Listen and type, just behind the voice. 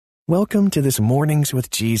Welcome to this Mornings with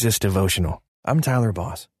Jesus devotional. I'm Tyler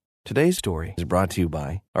Boss. Today's story is brought to you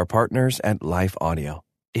by our partners at Life Audio.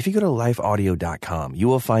 If you go to lifeaudio.com, you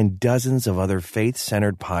will find dozens of other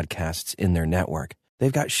faith-centered podcasts in their network.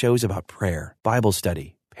 They've got shows about prayer, Bible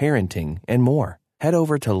study, parenting, and more. Head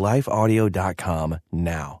over to lifeaudio.com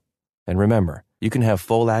now. And remember, you can have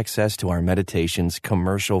full access to our meditations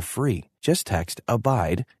commercial-free. Just text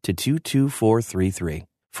ABIDE to 22433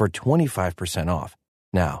 for 25% off.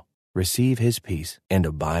 Now, receive His peace and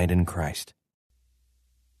abide in Christ.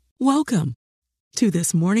 Welcome to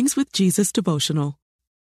this Mornings with Jesus devotional,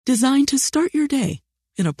 designed to start your day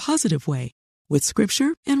in a positive way with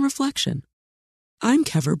scripture and reflection. I'm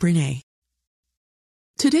Kever Brene.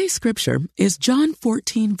 Today's scripture is John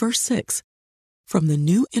 14, verse 6, from the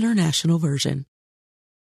New International Version.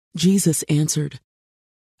 Jesus answered,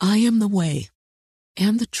 I am the way,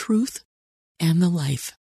 and the truth, and the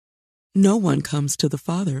life. No one comes to the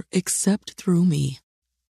Father except through me.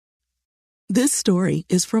 This story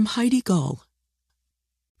is from Heidi Gall.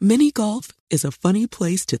 Mini golf is a funny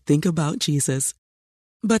place to think about Jesus,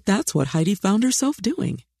 but that's what Heidi found herself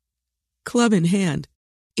doing. Club in hand,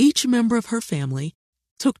 each member of her family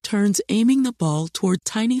took turns aiming the ball toward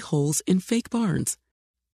tiny holes in fake barns,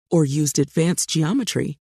 or used advanced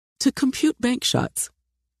geometry to compute bank shots.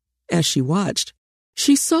 As she watched,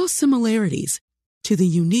 she saw similarities to the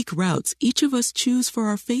unique routes each of us choose for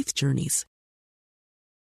our faith journeys.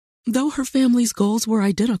 Though her family's goals were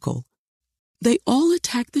identical, they all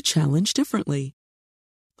attacked the challenge differently.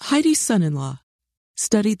 Heidi's son-in-law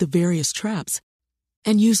studied the various traps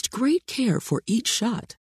and used great care for each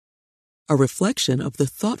shot, a reflection of the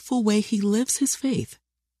thoughtful way he lives his faith.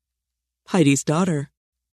 Heidi's daughter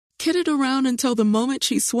kidded around until the moment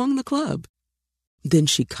she swung the club. Then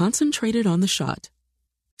she concentrated on the shot.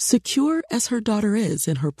 Secure as her daughter is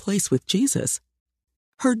in her place with Jesus,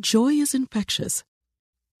 her joy is infectious,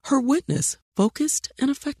 her witness focused and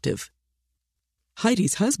effective.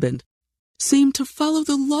 Heidi's husband seemed to follow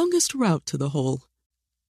the longest route to the hole,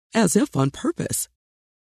 as if on purpose.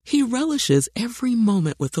 He relishes every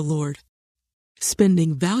moment with the Lord,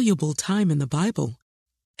 spending valuable time in the Bible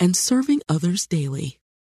and serving others daily.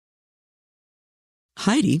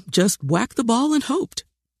 Heidi just whacked the ball and hoped.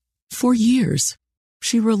 For years,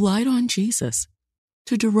 she relied on Jesus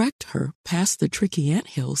to direct her past the tricky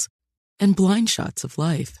anthills and blind shots of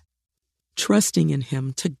life, trusting in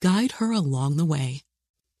Him to guide her along the way.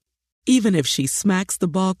 Even if she smacks the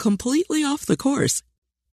ball completely off the course,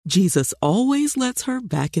 Jesus always lets her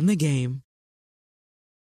back in the game.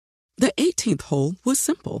 The 18th hole was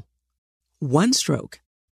simple. One stroke.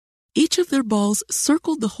 Each of their balls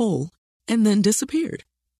circled the hole and then disappeared.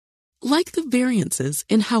 Like the variances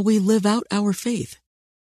in how we live out our faith,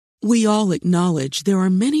 we all acknowledge there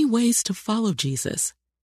are many ways to follow Jesus,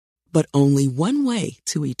 but only one way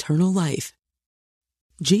to eternal life.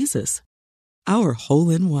 Jesus, our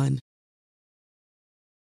hole-in-one.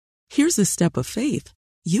 Here's a step of faith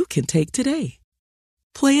you can take today.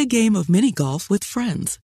 Play a game of mini golf with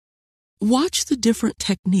friends. Watch the different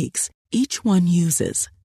techniques each one uses,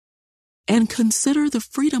 and consider the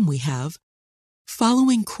freedom we have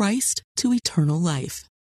following Christ to eternal life,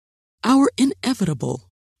 our inevitable,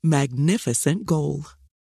 magnificent goal.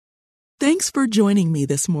 Thanks for joining me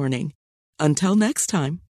this morning. Until next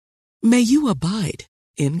time, may you abide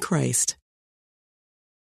in Christ.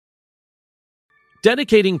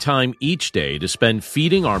 Dedicating time each day to spend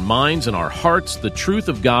feeding our minds and our hearts the truth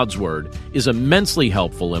of God's Word is immensely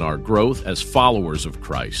helpful in our growth as followers of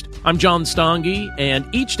Christ. I'm John Stange, and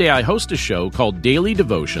each day I host a show called Daily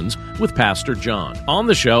Devotions with Pastor John. On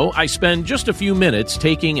the show, I spend just a few minutes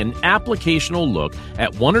taking an applicational look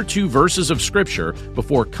at one or two verses of Scripture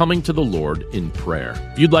before coming to the Lord in prayer.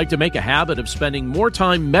 If you'd like to make a habit of spending more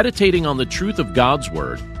time meditating on the truth of God's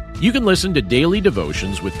Word, you can listen to Daily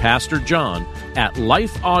Devotions with Pastor John at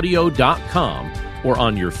lifeaudio.com or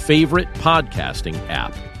on your favorite podcasting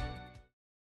app.